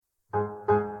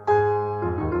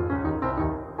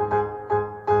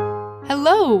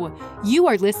Hello! You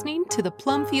are listening to the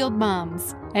Plumfield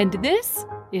Moms, and this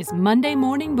is Monday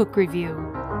Morning Book Review.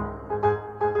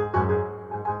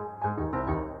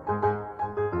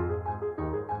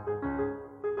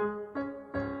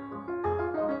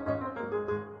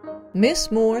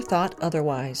 Miss Moore Thought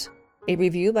Otherwise, a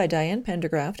review by Diane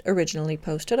Pendergraft, originally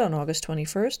posted on August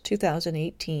 21,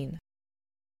 2018.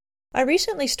 I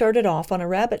recently started off on a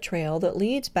rabbit trail that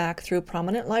leads back through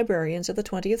prominent librarians of the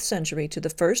 20th century to the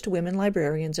first women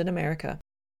librarians in America.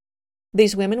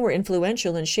 These women were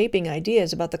influential in shaping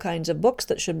ideas about the kinds of books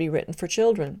that should be written for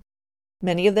children.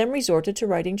 Many of them resorted to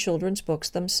writing children's books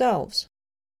themselves.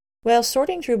 While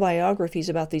sorting through biographies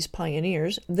about these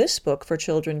pioneers, this book for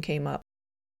children came up.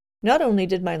 Not only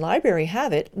did my library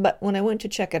have it, but when I went to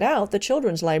check it out, the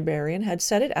children's librarian had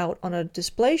set it out on a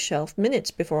display shelf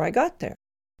minutes before I got there.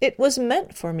 It was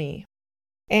meant for me.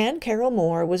 Anne Carroll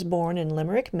Moore was born in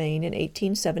Limerick, Maine in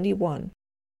 1871.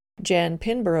 Jan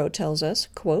Pinborough tells us,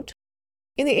 quote,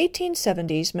 "In the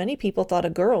 1870s, many people thought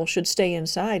a girl should stay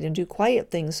inside and do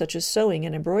quiet things such as sewing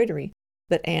and embroidery,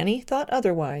 but Annie thought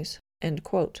otherwise." End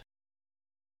quote.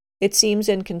 It seems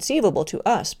inconceivable to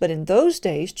us, but in those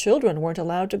days, children weren't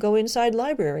allowed to go inside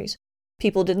libraries.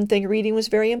 People didn't think reading was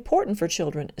very important for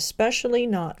children, especially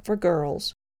not for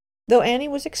girls. Though Annie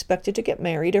was expected to get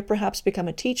married or perhaps become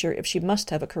a teacher if she must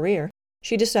have a career,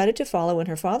 she decided to follow in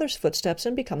her father's footsteps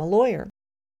and become a lawyer.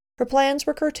 Her plans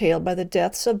were curtailed by the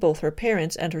deaths of both her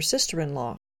parents and her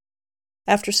sister-in-law.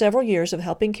 After several years of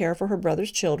helping care for her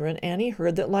brother's children, Annie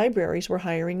heard that libraries were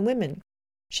hiring women.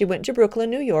 She went to Brooklyn,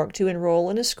 New York, to enroll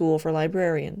in a school for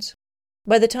librarians.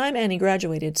 By the time Annie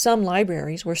graduated, some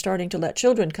libraries were starting to let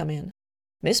children come in.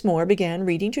 Miss Moore began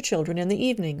reading to children in the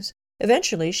evenings.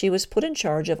 Eventually, she was put in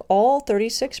charge of all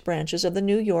 36 branches of the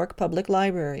New York Public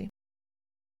Library.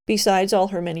 Besides all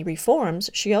her many reforms,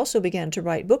 she also began to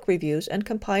write book reviews and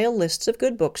compile lists of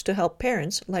good books to help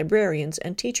parents, librarians,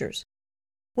 and teachers.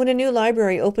 When a new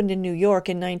library opened in New York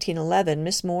in 1911,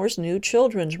 Miss Moore's new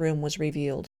children's room was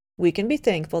revealed. We can be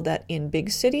thankful that in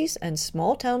big cities and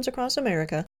small towns across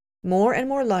America, more and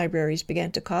more libraries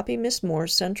began to copy Miss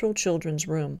Moore's central children's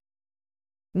room.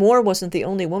 Moore wasn't the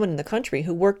only woman in the country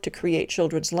who worked to create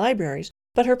children's libraries,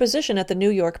 but her position at the New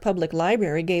York Public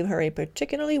Library gave her a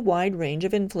particularly wide range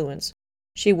of influence.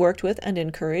 She worked with and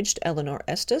encouraged Eleanor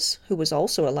Estes, who was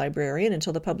also a librarian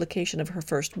until the publication of her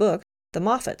first book, The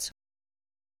Moffats.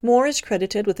 Moore is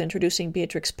credited with introducing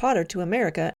Beatrix Potter to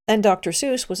America, and Dr.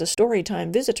 Seuss was a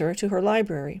storytime visitor to her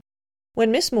library.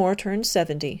 When Miss Moore turned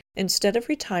 70, instead of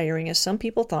retiring as some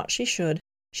people thought she should,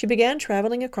 she began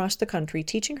traveling across the country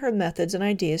teaching her methods and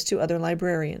ideas to other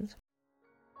librarians.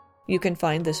 You can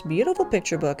find this beautiful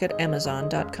picture book at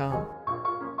Amazon.com.